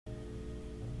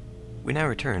We now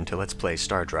return to Let's Play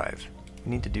StarDrive.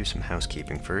 We need to do some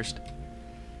housekeeping first.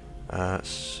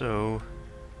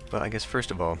 Well, I guess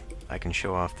first of all, I can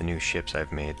show off the new ships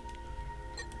I've made.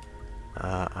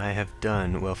 I have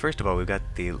done, well, first of all, we've got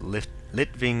the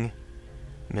Litving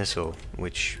missile,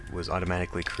 which was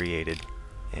automatically created,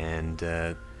 and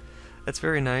that's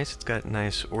very nice. It's got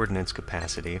nice ordnance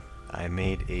capacity. I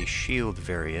made a shield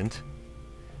variant,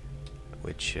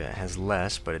 which has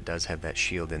less, but it does have that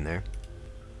shield in there.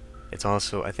 It's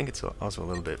also, I think it's also a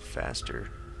little bit faster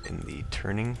in the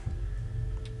turning.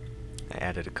 I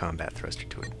added a combat thruster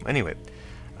to it. Anyway,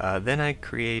 then I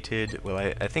created, well,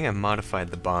 I think I modified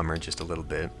the bomber just a little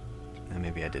bit.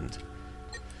 Maybe I didn't.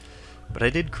 But I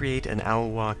did create an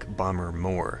Owlwalk bomber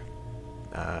more.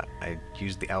 I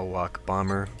used the Owlwalk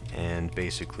bomber and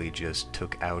basically just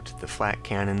took out the flak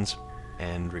cannons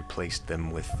and replaced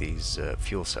them with these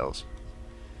fuel cells.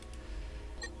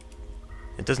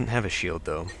 It doesn't have a shield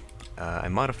though. I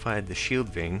modified the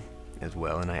shield wing as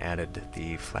well, and I added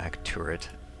the flak turret.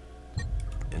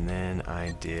 And then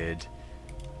I did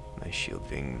my shield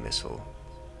wing missile.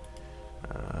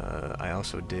 I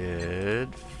also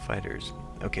did fighters.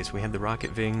 Okay, so we had the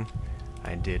rocket wing.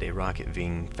 I did a rocket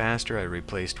wing faster. I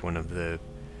replaced one of the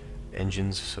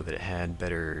engines so that it had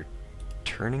better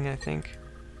turning, I think.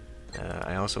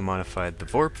 I also modified the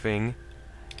Vorp wing,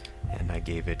 and I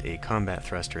gave it a combat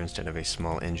thruster instead of a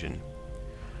small engine.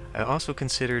 I also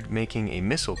considered making a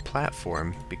missile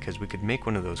platform, because we could make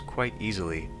one of those quite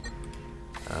easily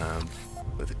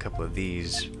with a couple of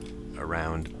these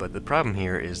around, but the problem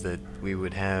here is that we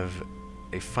would have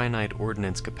a finite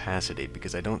ordnance capacity,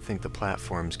 because I don't think the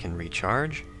platforms can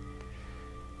recharge.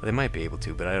 Well, they might be able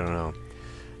to, but I don't know.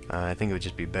 I think it would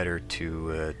just be better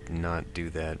to not do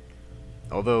that.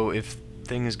 Although, if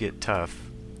things get tough,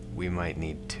 we might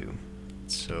need to.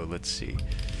 So, let's see.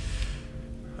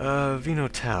 Vino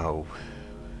Tau.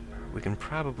 We can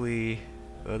probably...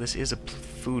 Well, this is a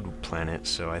food planet,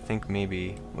 so I think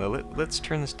maybe... Well, let's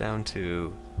turn this down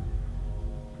to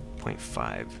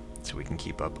 0.5, so we can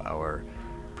keep up our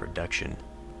production.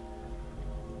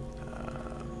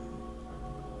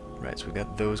 Right, so we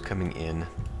got those coming in.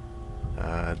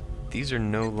 These are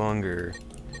no longer...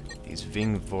 These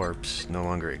Ving Vorps no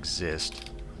longer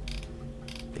exist.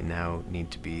 They now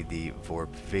need to be the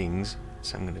Vorp Vings,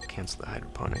 so I'm going to cancel the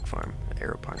hydroponic farm,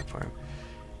 aeroponic farm,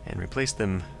 and replace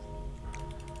them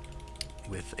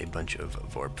with a bunch of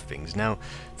Vorp Vings. Now,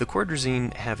 the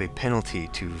Quadrazine have a penalty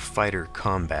to fighter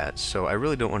combat, so I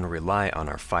really don't want to rely on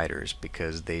our fighters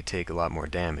because they take a lot more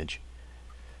damage.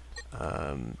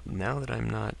 Now that I'm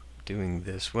not doing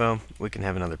this, well, we can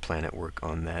have another planet work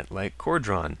on that, like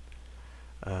Cordron.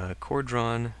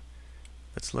 Cordron,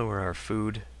 let's lower our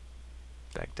food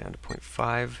back down to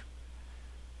 0.5,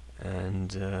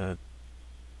 and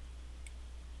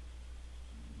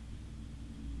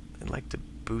I'd like to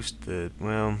boost the,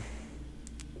 well,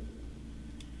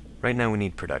 right now we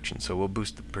need production, so we'll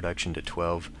boost the production to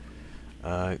 12.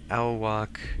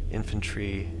 Owlwalk,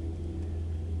 infantry,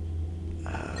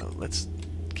 let's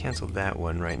cancel that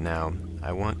one right now.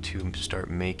 I want to start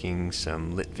making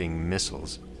some Litving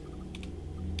missiles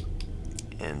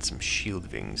and some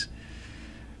shield wings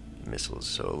missiles.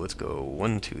 So let's go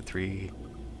 1, 2, 3,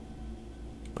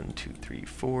 1, 2, 3,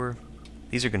 4.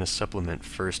 These are going to supplement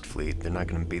First Fleet. They're not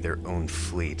going to be their own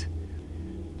fleet.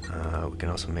 We can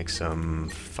also make some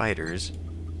fighters,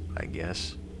 I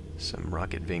guess. Some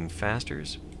rocket wing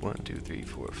fasters. 1, 2, 3,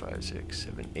 4, 5, 6,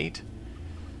 7, 8.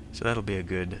 So that'll be a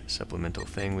good supplemental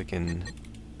thing. We can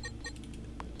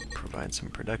provide some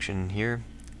production here.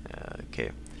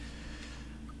 Okay.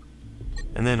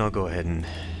 And then I'll go ahead and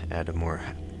add a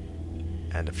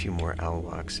few more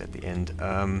Owlwalks at the end.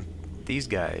 These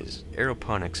guys,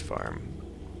 aeroponics farm.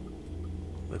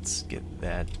 Let's get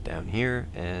that down here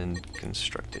and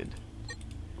constructed.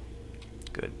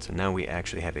 Good. So now we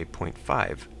actually have a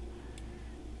 0.5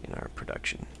 in our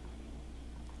production,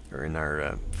 or in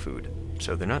our food.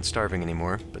 So they're not starving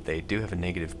anymore, but they do have a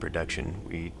negative production.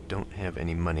 We don't have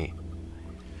any money.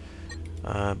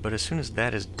 But as soon as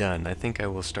that is done, I think I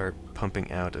will start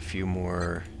pumping out a few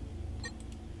more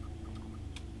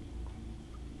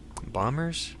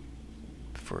bombers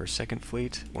for Second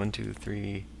Fleet. 1, 2,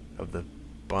 3 of the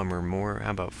bomber more.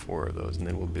 How about 4 of those? And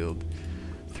then we'll build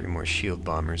 3 more shield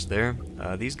bombers there.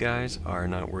 These guys are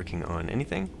not working on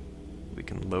anything. We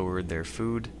can lower their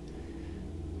food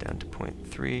down to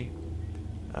 0.3.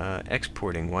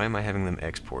 Exporting. Why am I having them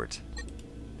export?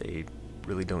 They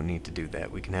really don't need to do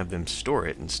that. We can have them store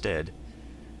it instead.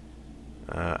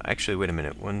 Actually, wait a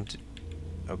minute.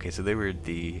 Okay, so they were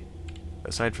the...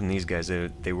 Aside from these guys,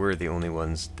 they were the only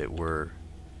ones that were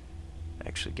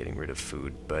actually getting rid of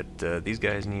food, but these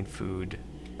guys need food.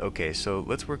 Okay, so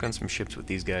let's work on some ships with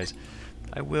these guys.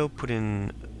 I will put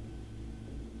in...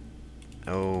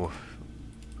 Oh...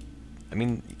 I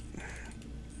mean,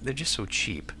 they're just so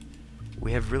cheap.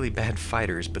 We have really bad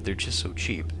fighters, but they're just so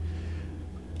cheap.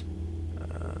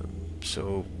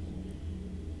 So...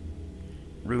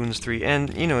 Ruins 3,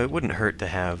 and, you know, it wouldn't hurt to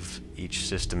have each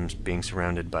system being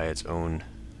surrounded by its own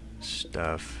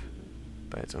stuff,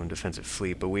 by its own defensive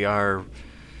fleet, but we are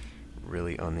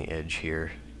really on the edge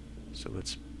here. So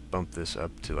let's bump this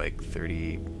up to like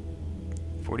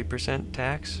 40%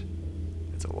 tax.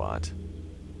 That's a lot.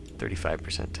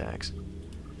 35% tax.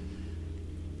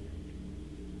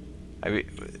 I mean,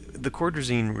 the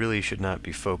Cordrazine really should not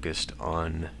be focused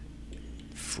on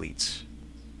fleets,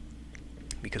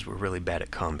 because we're really bad at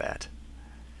combat.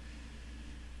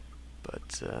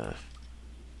 But,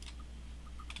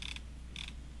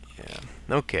 yeah,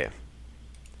 okay.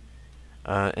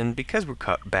 And because we're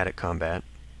bad at combat,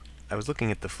 I was looking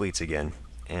at the fleets again,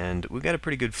 and we've got a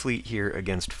pretty good fleet here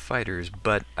against fighters,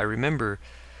 but I remember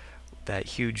that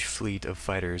huge fleet of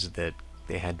fighters that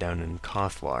they had down in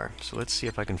Kothlar. So let's see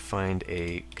if I can find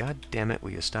a... God damn it, will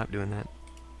you stop doing that?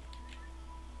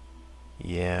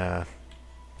 Yeah...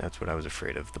 That's what I was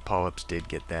afraid of. The polyps did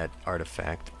get that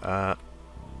artifact.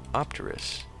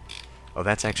 Opterus. Oh,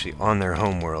 that's actually on their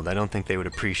homeworld. I don't think they would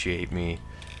appreciate me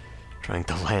trying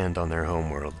to land on their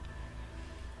homeworld.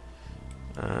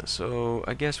 So,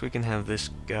 I guess we can have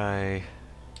this guy...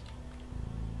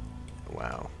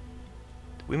 Wow.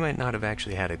 We might not have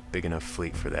actually had a big enough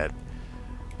fleet for that.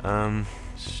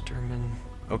 Sturman...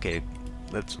 Okay,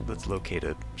 let's locate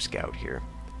a scout here.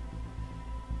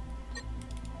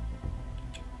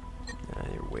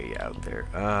 You're way out there.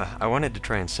 I wanted to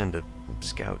try and send a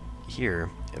scout here.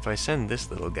 If I send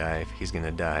this little guy, he's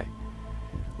gonna die.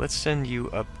 Let's send you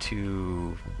up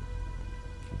to...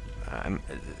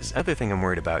 this other thing I'm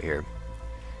worried about here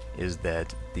is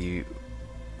that the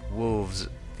wolves,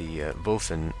 the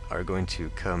Wolfen, are going to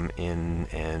come in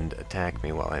and attack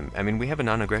me while I'm... I mean, we have a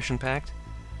non-aggression pact,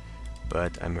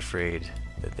 but I'm afraid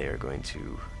that they are going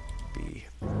to be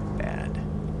bad.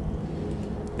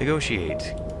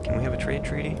 Negotiate. Can we have a trade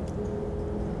treaty?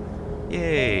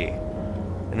 Yay!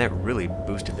 And that really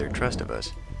boosted their trust of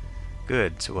us.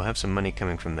 Good, so we'll have some money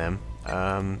coming from them.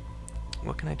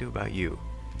 What can I do about you?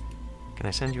 Can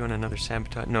I send you on another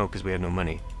sabotage? No, because we have no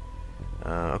money.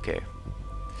 Okay.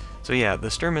 So yeah, the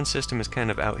Sturman system is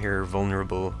kind of out here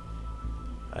vulnerable.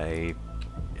 I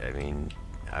mean,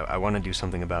 I want to do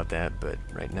something about that, but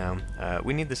right now,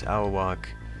 we need this owl walk.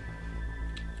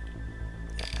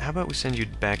 How about we send you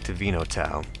back to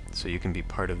Vinotau, so you can be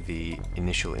part of the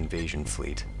initial invasion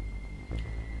fleet.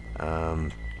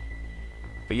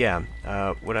 But yeah,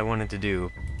 what I wanted to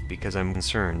do, because I'm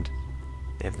concerned,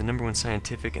 they have the #1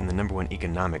 scientific and the #1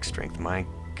 economic strength. My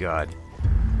god.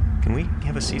 Can we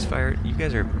have a ceasefire? You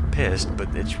guys are pissed,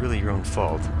 but it's really your own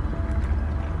fault.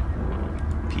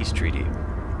 Peace treaty.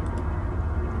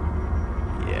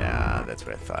 Yeah, that's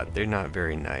what I thought. They're not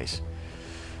very nice.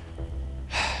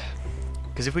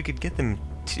 Because if we could get them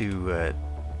to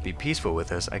be peaceful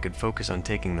with us, I could focus on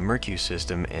taking the Mercus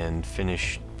system and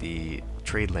finish the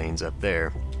trade lanes up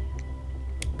there.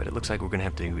 But it looks like we're going to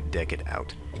have to deck it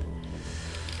out.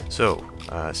 So,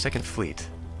 second fleet.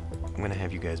 I'm going to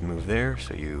have you guys move there,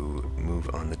 so you move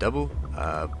on the double.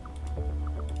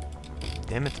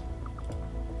 Damn it.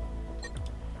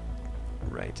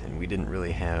 Right, and we didn't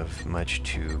really have much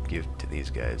to give to these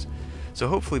guys. So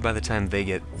hopefully by the time they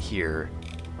get here,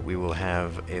 we will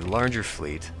have a larger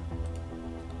fleet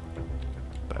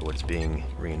by what's being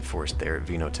reinforced there at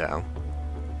Vinotau.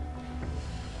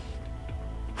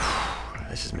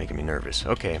 This is making me nervous.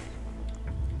 Okay.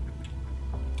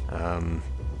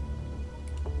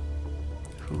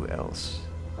 Who else?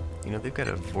 You know, they've got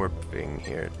a Vorping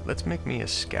here. Let's make me a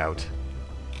scout.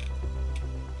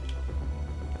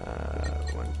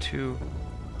 1, 2.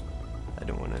 I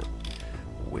don't want to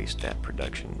waste that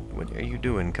production. What are you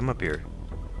doing? Come up here.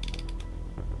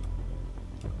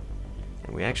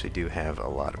 And we actually do have a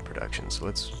lot of production, so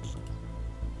let's...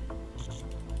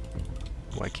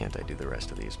 Why can't I do the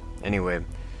rest of these? Anyway,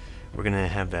 we're going to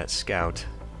have that scout.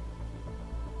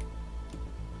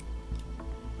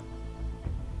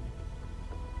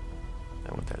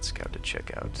 I want that scout to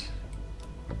check out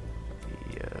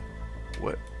the...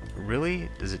 what? Really?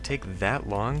 Does it take that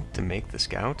long to make the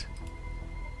scout?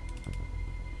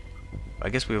 I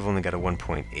guess we've only got a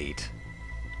 1.8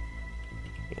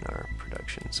 in our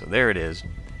production. So there it is.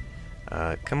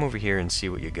 Come over here and see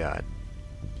what you got.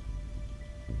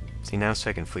 See, now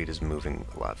second fleet is moving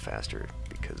a lot faster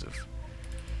because of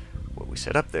what we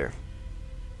set up there.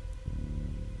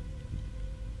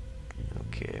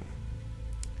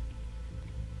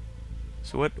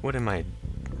 So what am I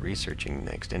researching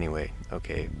next anyway?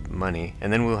 Okay, money.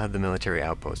 And then we'll have the military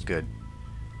outpost. Good.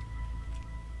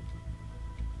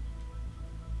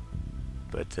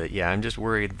 But yeah, I'm just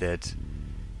worried that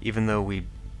even though we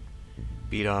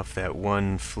beat off that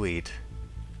one fleet,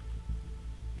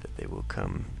 that they will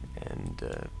come and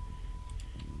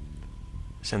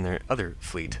send their other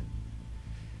fleet,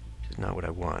 which is not what I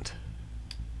want.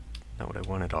 Not what I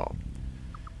want at all.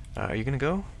 Are you gonna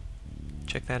go?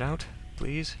 Check that out,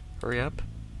 please? Hurry up.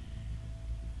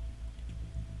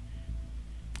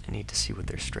 I need to see what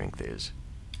their strength is.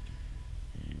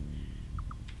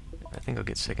 I think I'll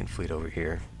get second fleet over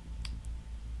here.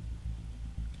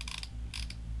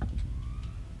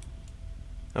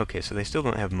 Okay, so they still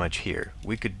don't have much here.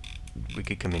 We could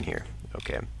come in here.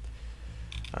 Okay.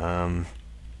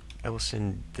 I will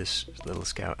send this little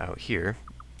scout out here,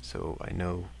 so I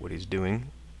know what he's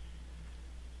doing.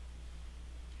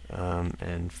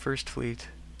 And first fleet.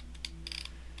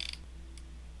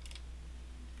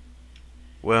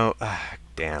 Well,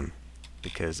 damn,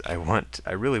 because I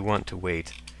really want to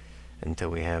wait until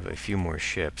we have a few more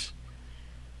ships.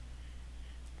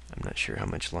 I'm not sure how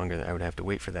much longer I would have to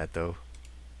wait for that, though.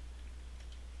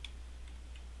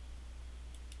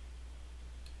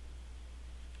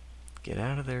 Get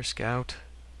out of there, scout.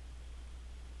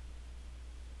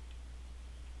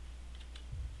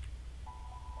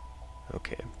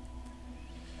 Okay.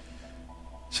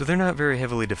 So they're not very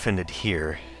heavily defended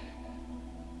here,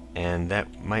 and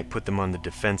that might put them on the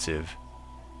defensive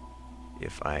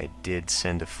if I did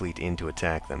send a fleet in to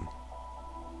attack them,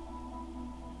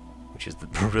 which is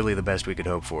really the best we could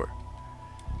hope for.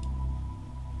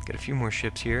 Got a few more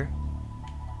ships here.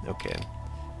 Okay.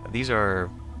 These are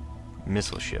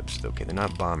missile ships. Okay, they're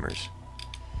not bombers.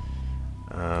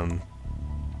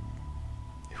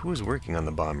 Who was working on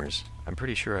the bombers? I'm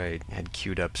pretty sure I had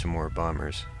queued up some more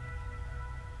bombers.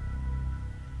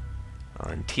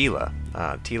 On Tila.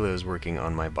 Tila is working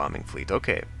on my bombing fleet.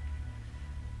 Okay.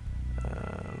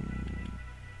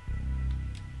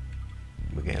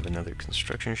 We have another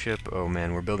construction ship. Oh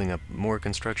man, we're building up more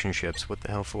construction ships. What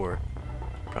the hell for?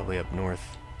 Probably up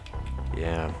north.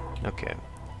 Yeah, okay.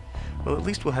 Well, at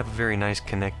least we'll have a very nice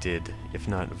connected, if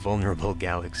not vulnerable,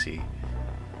 galaxy.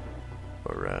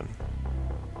 Or,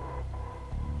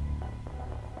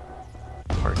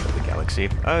 part of the galaxy.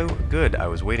 Oh, good. I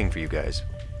was waiting for you guys.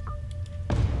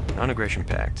 Non-aggression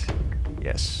pact.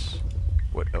 Yes.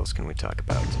 What else can we talk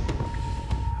about?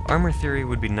 Armor theory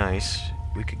would be nice.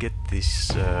 We could get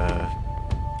this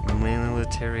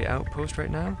military outpost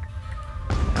right now.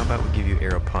 How about we give you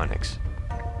aeroponics?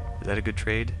 Is that a good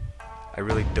trade? I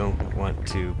really don't want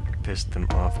to piss them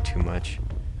off too much.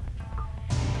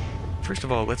 First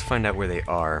of all, let's find out where they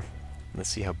are. Let's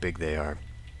see how big they are.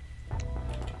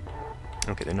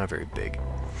 Okay, they're not very big.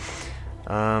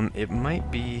 It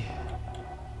might be...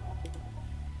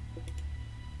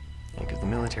 yeah, because the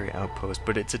military outpost,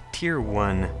 but it's a tier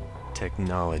 1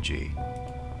 technology.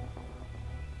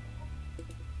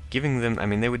 Giving them... I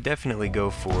mean, they would definitely go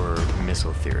for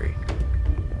missile theory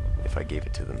if I gave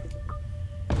it to them.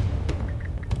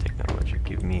 Technology.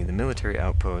 Give me the military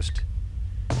outpost.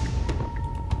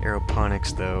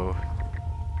 Aeroponics, though.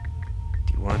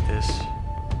 Do you want this?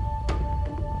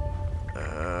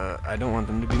 I don't want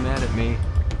them to be mad at me.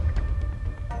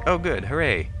 Oh, good.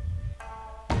 Hooray.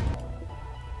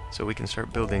 So we can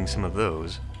start building some of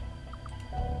those.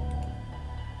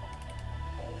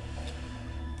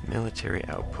 Military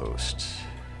outpost.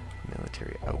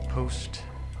 Military outpost.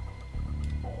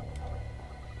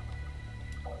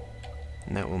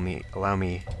 And that will allow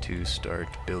me to start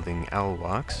building owl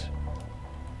walks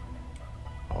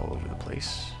all over the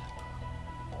place.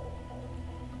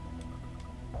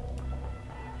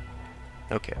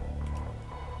 Okay.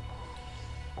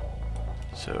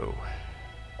 So,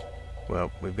 well,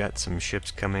 we've got some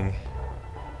ships coming.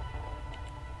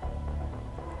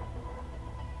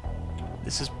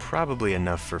 This is probably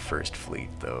enough for First Fleet,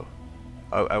 though.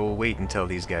 I will wait until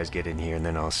these guys get in here, and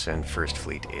then I'll send First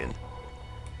Fleet in.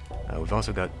 We've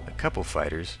also got a couple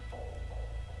fighters.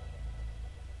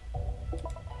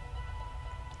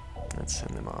 Let's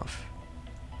send them off.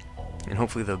 And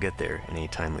hopefully they'll get there in a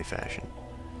timely fashion.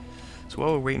 So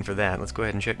while we're waiting for that, let's go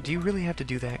ahead and check. Do you really have to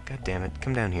do that? God damn it.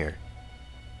 Come down here.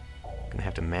 I'm gonna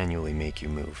have to manually make you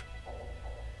move.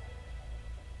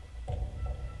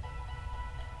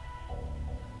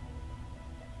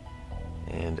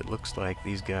 And it looks like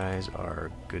these guys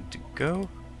are good to go.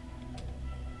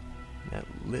 That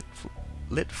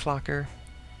lit flacker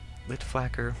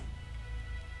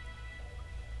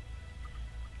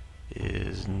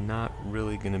is not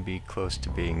really going to be close to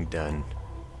being done.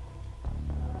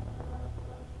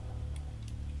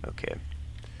 Okay.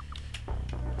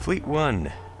 Fleet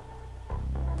 1.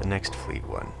 The next Fleet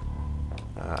 1.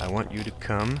 I want you to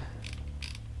come,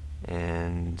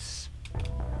 and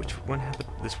which one had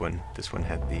this one? This one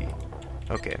had the...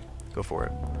 Okay, go for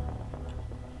it.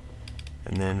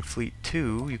 And then Fleet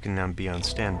 2, you can now be on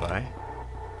standby.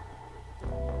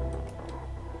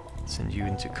 Send you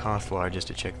into Kothwar just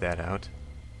to check that out.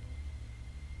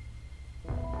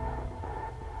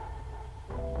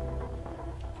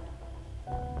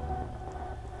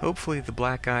 Hopefully the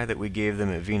black eye that we gave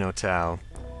them at Vino Tau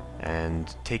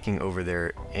and taking over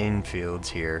their Enfields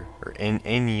here, or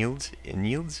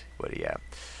Enyields? What, yeah.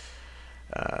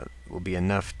 Will be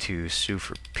enough to sue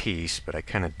for peace, but I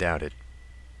kind of doubt it.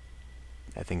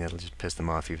 I think that'll just piss them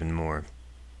off even more.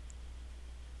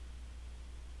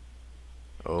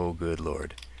 Oh, good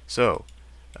lord. So,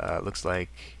 looks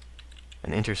like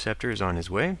an interceptor is on his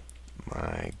way.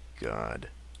 My god.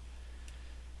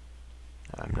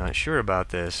 I'm not sure about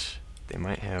this. They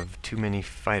might have too many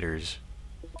fighters.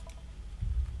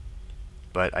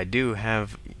 But I do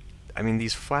have... I mean,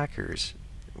 these flackers...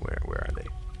 Where are they?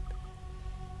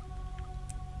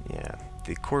 Yeah,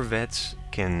 the corvettes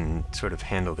can sort of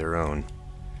handle their own.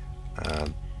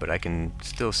 But I can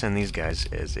still send these guys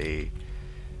as a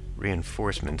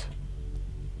reinforcement.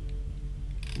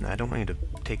 No, I don't want you to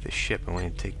take the ship, I want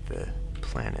you to take the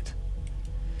planet.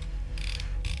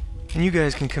 And you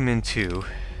guys can come in too.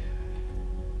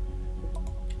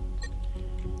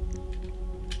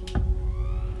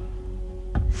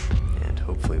 And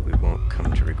hopefully we won't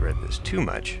come to regret this too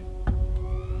much.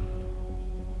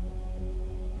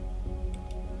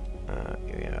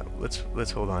 Yeah,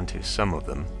 let's hold on to some of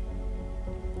them.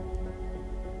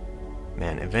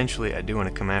 Man, eventually I do want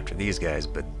to come after these guys,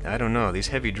 but I don't know, these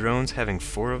heavy drones, having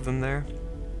 4 of them there,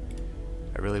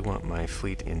 I really want my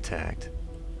fleet intact.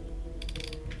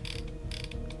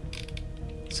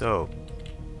 So,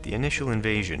 the initial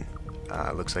invasion,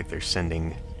 looks like they're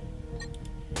sending...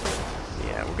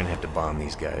 Yeah, we're gonna have to bomb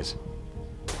these guys.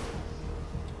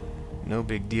 No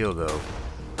big deal, though.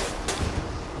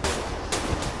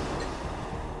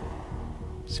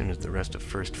 As soon as the rest of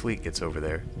First Fleet gets over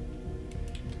there.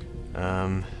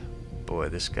 Boy,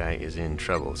 this guy is in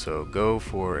trouble, so go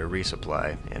for a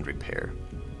resupply and repair.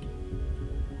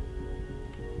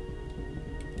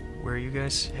 Where are you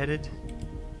guys headed?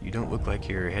 You don't look like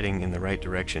you're heading in the right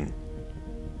direction.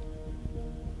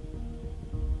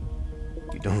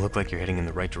 You don't look like you're heading in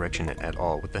the right direction at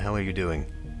all. What the hell are you doing?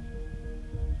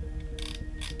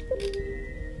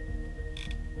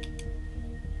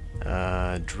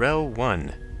 Drell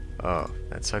 1. Oh,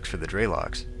 that sucks for the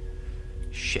Draylocks.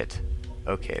 Shit.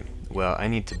 Okay, well, I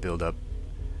need to build up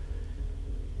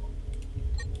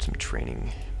some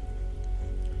training.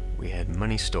 We had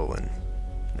money stolen.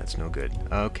 That's no good.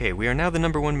 Okay, we are now the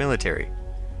 #1 military.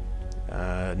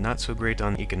 Not so great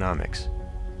on economics.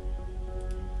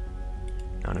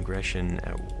 Non-aggression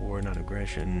at war,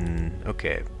 non-aggression...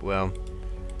 Okay, well...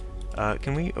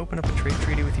 can we open up a trade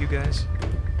treaty with you guys?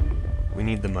 We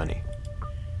need the money.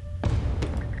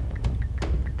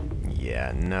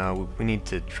 Yeah, no, we need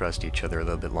to trust each other a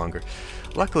little bit longer.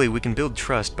 Luckily, we can build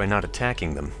trust by not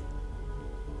attacking them.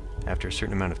 After a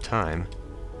certain amount of time,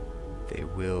 they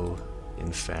will,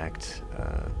 in fact,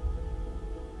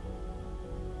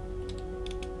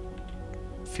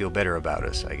 feel better about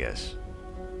us, I guess.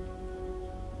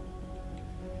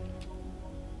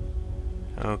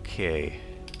 Okay.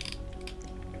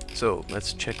 So,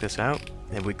 let's check this out.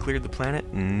 Have we cleared the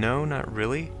planet? No, not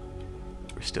really.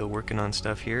 We're still working on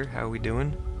stuff here. How are we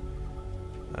doing?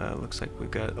 Looks like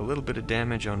we've got a little bit of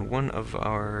damage on one of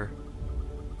our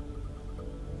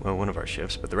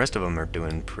ships, but the rest of them are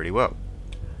doing pretty well.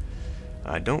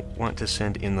 I don't want to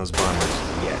send in those bombers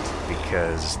yet,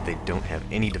 because they don't have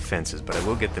any defenses, but I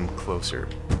will get them closer.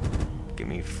 Give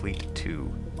me Fleet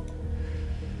 2.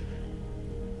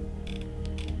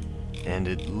 And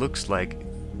it looks like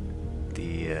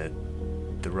the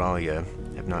Ralia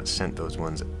have not sent those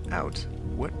ones out.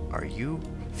 What are you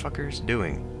fuckers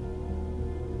doing?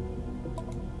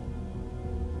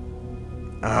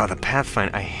 Ah, the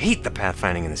pathfind. I hate the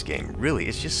pathfinding in this game. Really,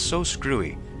 it's just so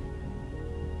screwy.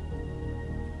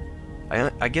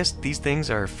 I guess these things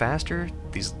are faster,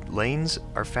 these lanes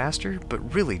are faster,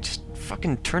 but really, just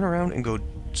fucking turn around and go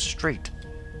straight.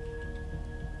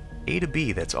 A to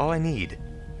B, that's all I need.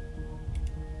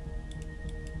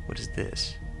 What is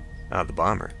this? Ah, the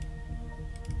bomber.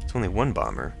 It's only one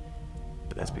bomber,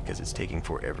 but that's because it's taking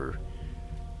forever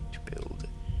to build.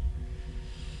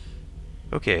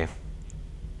 Okay.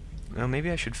 Well, maybe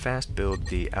I should fast build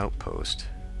the outpost,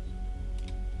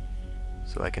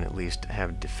 so I can at least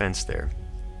have defense there.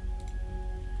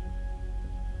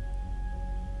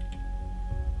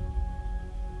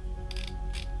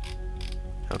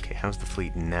 Okay, how's the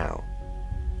fleet now?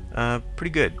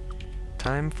 Pretty good.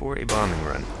 Time for a bombing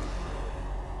run.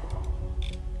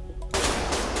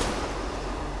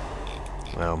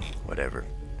 Well, whatever.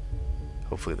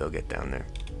 Hopefully they'll get down there.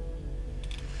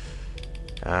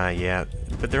 Yeah,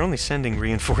 but they're only sending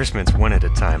reinforcements one at a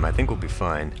time. I think we'll be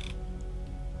fine.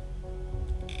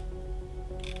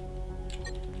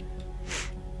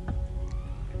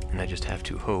 And I just have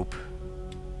to hope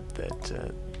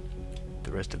that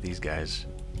the rest of these guys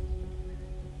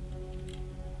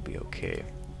will be okay.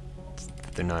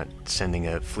 That they're not sending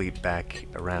a fleet back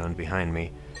around behind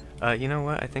me. You know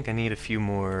what? I think I need a few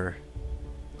more...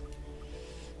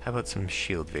 How about some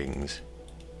shield wings?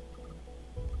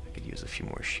 I could use a few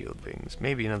more shield wings.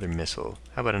 Maybe another missile.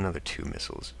 How about another 2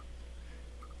 missiles?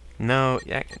 No,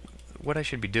 yeah, what I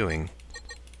should be doing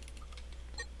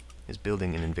is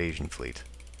building an invasion fleet.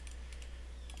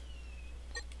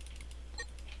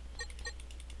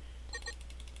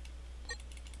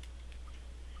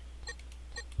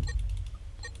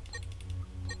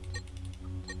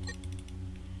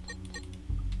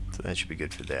 So that should be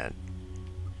good for that.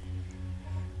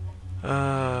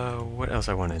 What else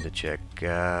I wanted to check?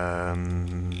 The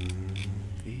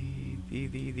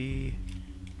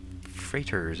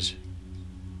freighters.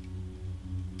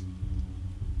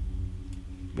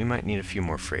 We might need a few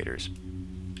more freighters.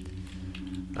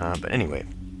 But anyway.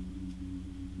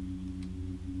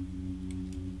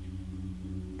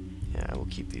 Yeah, we'll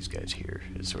keep these guys here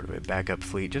as sort of a backup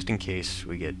fleet, just in case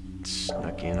we get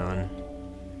snuck in on.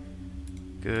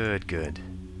 Good, good.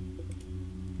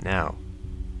 Now,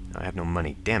 I have no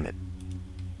money. Damn it.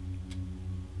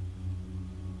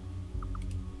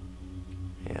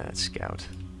 Yeah, that's Scout.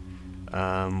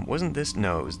 Wasn't this?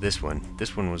 No, it was this one.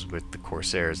 This one was with the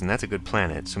Corsairs, and that's a good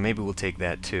planet, so maybe we'll take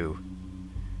that too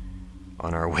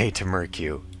on our way to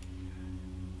Mercu.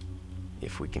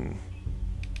 If we can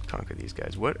conquer these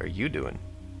guys. What are you doing?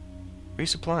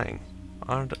 Resupplying.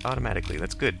 Automatically.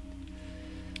 That's good.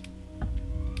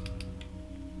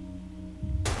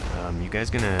 You guys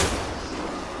gonna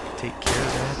take care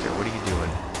of that, or what are you doing?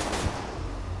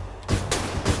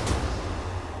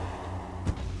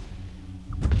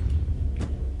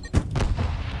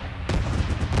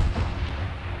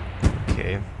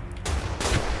 Okay.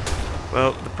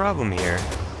 Well, the problem here,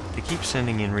 they keep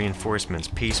sending in reinforcements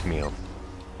piecemeal.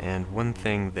 And one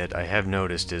thing that I have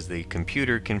noticed is the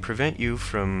computer can prevent you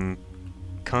from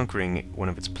conquering one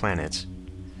of its planets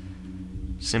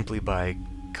simply by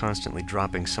constantly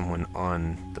dropping someone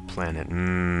on the planet.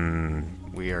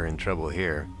 We are in trouble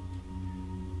here.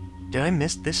 Did I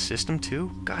miss this system too?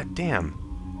 God damn.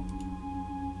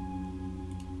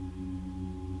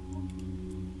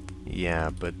 Yeah,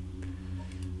 but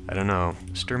I don't know.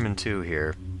 Sturman 2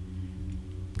 here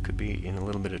could be in a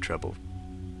little bit of trouble.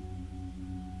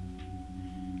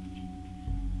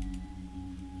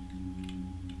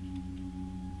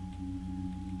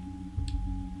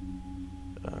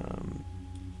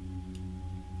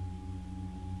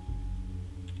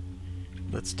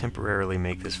 Let's temporarily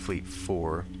make this fleet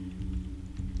 4,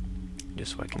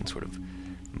 just so I can sort of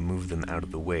move them out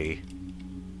of the way.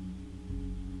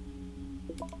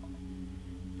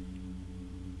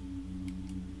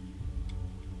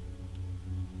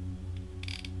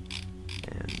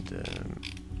 And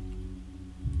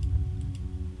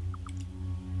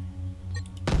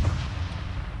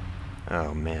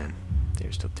oh man,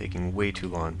 they're still taking way too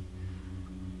long.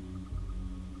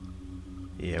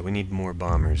 Yeah, we need more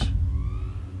bombers.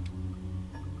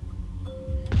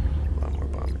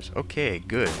 Okay,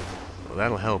 good. Well,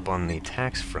 that'll help on the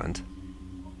tax front.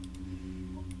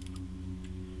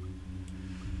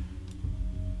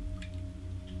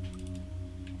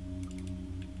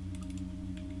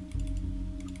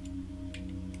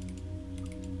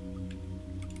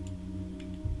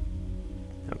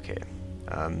 Okay.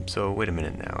 So wait a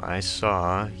minute now. I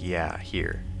saw, yeah,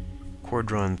 here.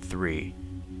 Quadron 3.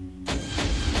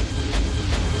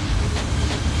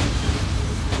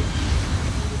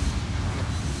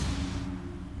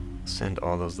 Send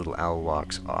all those little owl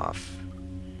walks off.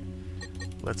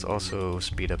 Let's also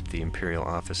speed up the Imperial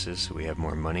offices so we have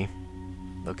more money.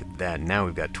 Look at that, now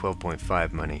we've got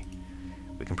 12.5 money.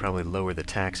 We can probably lower the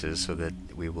taxes so that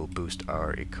we will boost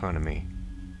our economy.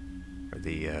 Or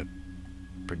the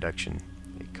production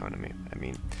economy, I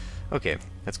mean. Okay,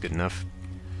 that's good enough.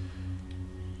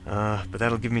 But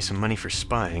that'll give me some money for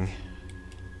spying.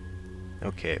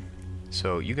 Okay,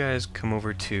 so you guys come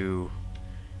over to...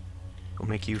 We'll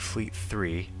make you Fleet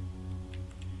 3.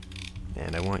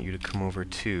 And I want you to come over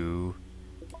to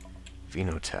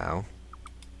Vinotau.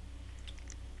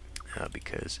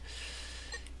 Because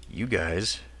you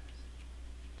guys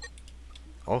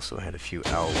also had a few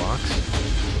owl walks up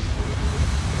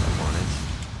on it.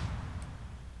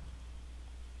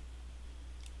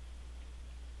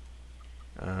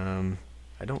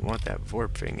 I don't want that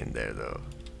Vorp thing in there, though.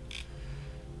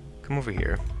 Come over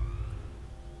here.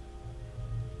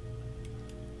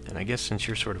 And I guess since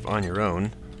you're sort of on your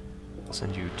own, I'll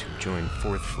send you to join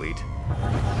 4th Fleet.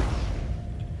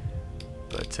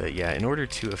 But yeah, in order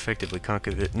to effectively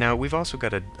conquer the... Now, we've also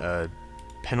got a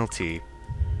penalty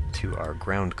to our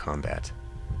ground combat.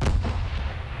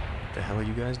 What the hell are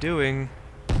you guys doing?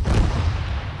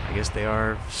 I guess they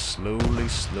are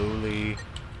slowly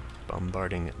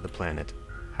bombarding the planet.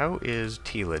 How is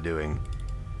Tila doing?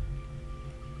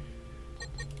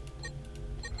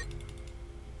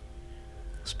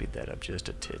 Speed that up just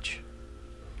a titch.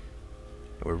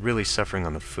 We're really suffering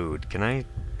on the food. Can I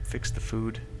fix the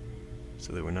food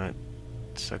so that we're not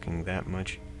sucking that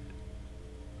much?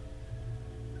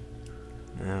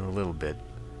 No, a little bit.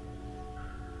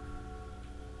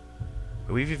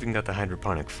 But we've even got the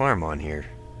hydroponic farm on here.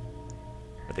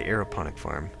 Or the aeroponic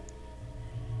farm.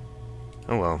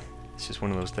 Oh well, it's just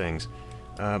one of those things.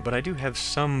 But I do have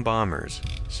some bombers,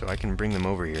 so I can bring them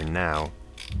over here now.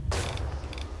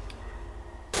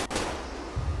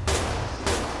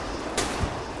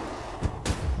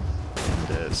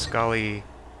 And Scully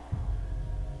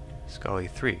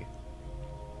 3.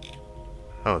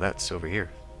 Oh, that's over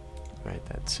here. Right,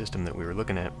 that system that we were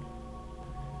looking at.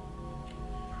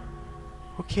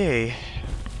 Okay,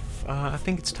 I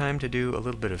think it's time to do a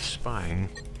little bit of spying.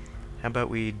 How about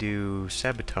we do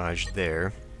sabotage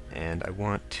there, and I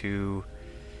want to...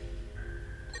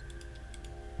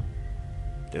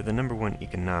 They're the #1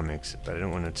 economics, but I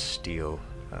don't want to steal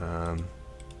from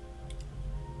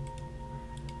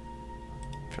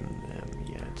them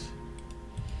yet.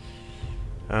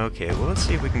 Okay, well let's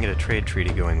see if we can get a trade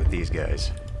treaty going with these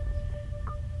guys.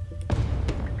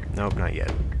 Nope, not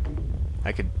yet.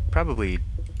 I could probably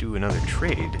do another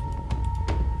trade.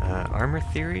 Armor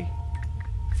theory?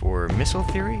 For missile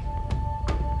theory?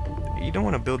 You don't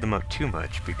want to build them up too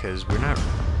much, because we're not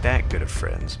that good of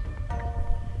friends.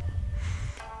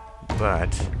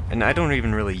 But, and I don't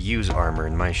even really use armor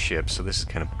in my ship, so this is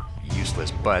kind of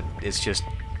useless, but it's just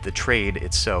the trade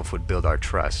itself would build our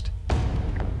trust.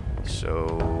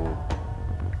 So,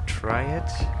 try it?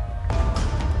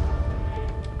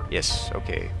 Yes,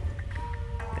 okay.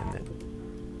 And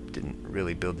that didn't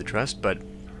really build the trust, but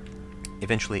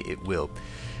eventually it will.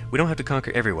 We don't have to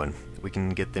conquer everyone. We can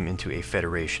get them into a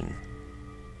federation.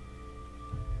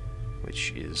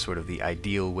 Which is sort of the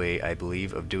ideal way, I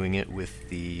believe, of doing it with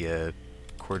the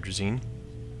Cordrazine.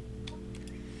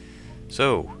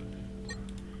 So,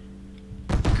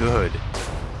 good.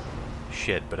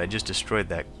 Shit, but I just destroyed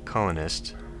that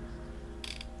colonist.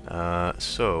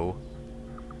 So,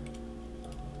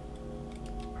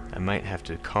 I might have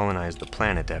to colonize the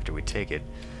planet after we take it.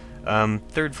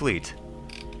 3rd Fleet,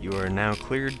 you are now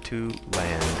cleared to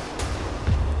land.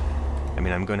 I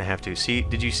mean, I'm going to have to... See,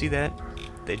 did you see that?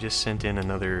 They just sent in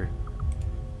another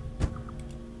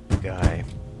guy.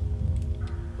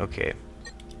 Okay.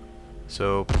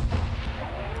 So,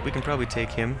 we can probably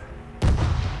take him.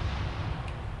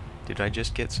 Did I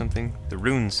just get something? The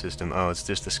rune system. Oh, it's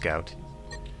just the scout.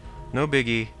 No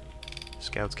biggie.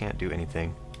 Scouts can't do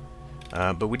anything.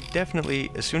 But we definitely,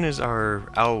 as soon as our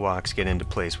owl walks get into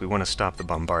place, we want to stop the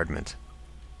bombardment.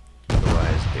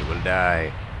 Otherwise, they will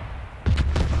die.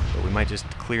 But we might just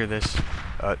clear this.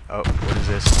 Oh, what is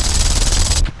this?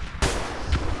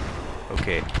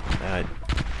 Okay.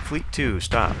 Fleet 2,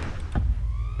 stop.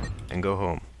 And go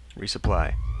home.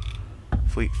 Resupply.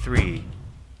 Fleet 3,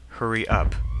 hurry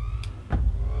up.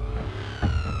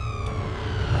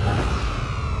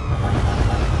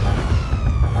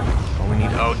 All we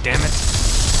need... Oh, damn it!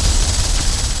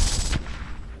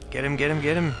 Get him, get him,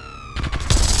 get him!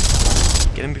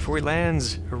 Get him before he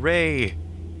lands! Hooray!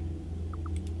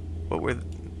 What were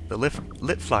the lit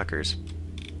flockers?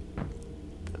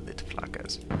 The lit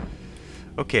flockers.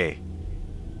 Okay.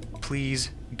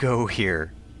 Please go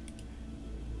here.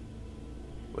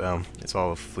 Well, it's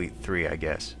all of Fleet 3, I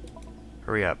guess.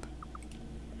 Hurry up.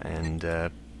 And,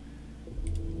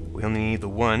 we only need the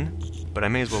one, but I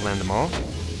may as well land them all.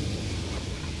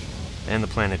 And the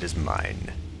planet is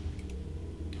mine.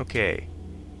 Okay.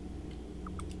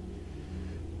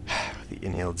 The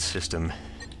inhaled system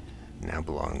now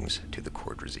belongs to the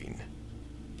Cordrazine.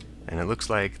 And it looks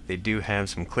like they do have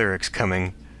some clerics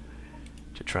coming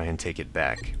to try and take it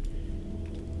back.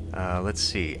 Let's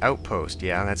see. Outpost.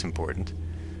 Yeah, that's important.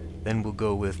 Then we'll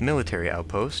go with military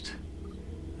outpost.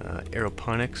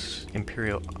 Aeroponics,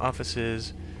 Imperial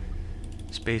offices,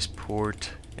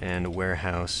 spaceport, and a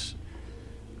warehouse.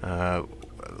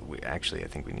 Actually, I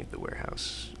think we need the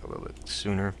warehouse a little bit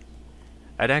sooner.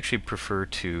 I'd actually prefer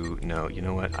to... No, you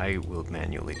know what? I will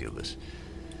manually do this.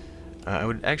 I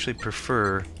would actually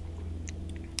prefer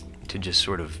to just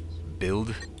sort of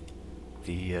build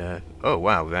the... oh,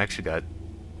 wow, we've actually got...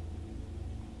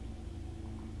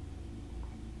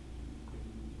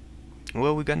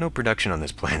 Well, we've got no production on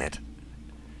this planet.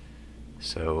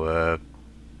 So,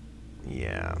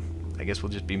 yeah. I guess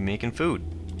we'll just be making food.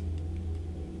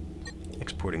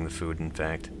 Exporting the food, in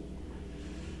fact.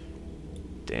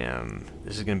 Damn.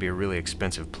 This is going to be a really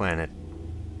expensive planet,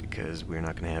 because we're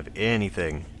not going to have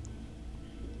anything.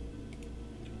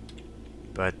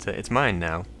 But it's mine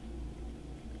now.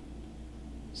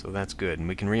 So that's good. And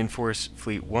we can reinforce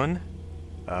Fleet 1.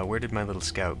 Where did my little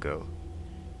scout go?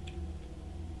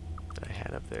 That I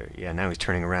had up there. Yeah, now he's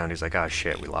turning around. He's like, ah,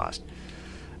 shit, we lost.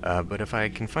 But if I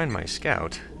can find my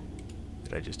scout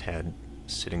that I just had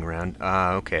sitting around...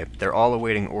 okay. They're all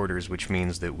awaiting orders, which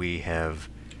means that we have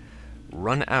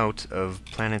run out of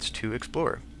planets to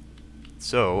explore.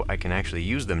 So, I can actually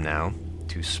use them now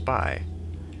to spy.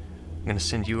 I'm going to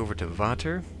send you over to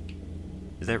Vater.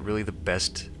 Is that really the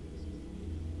best...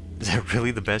 Is that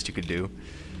really the best you could do?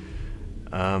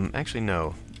 Actually,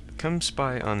 no. Come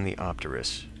spy on the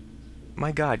Opterus.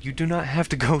 My god, you do not have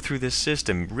to go through this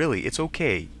system. Really, it's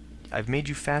okay. I've made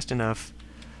you fast enough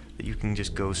that you can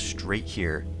just go straight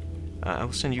here. I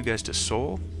will send you guys to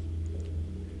Sol.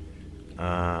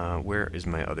 Where is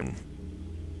my other one?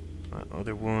 My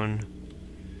other one...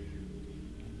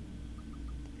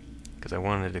 Because I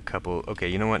wanted a couple... Okay,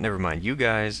 you know what? Never mind. You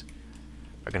guys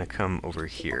are going to come over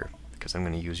here, because I'm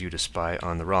going to use you to spy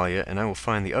on the Ralia, and I will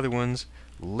find the other ones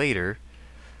later.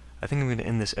 I think I'm going to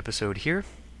end this episode here,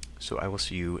 so I will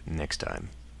see you next time.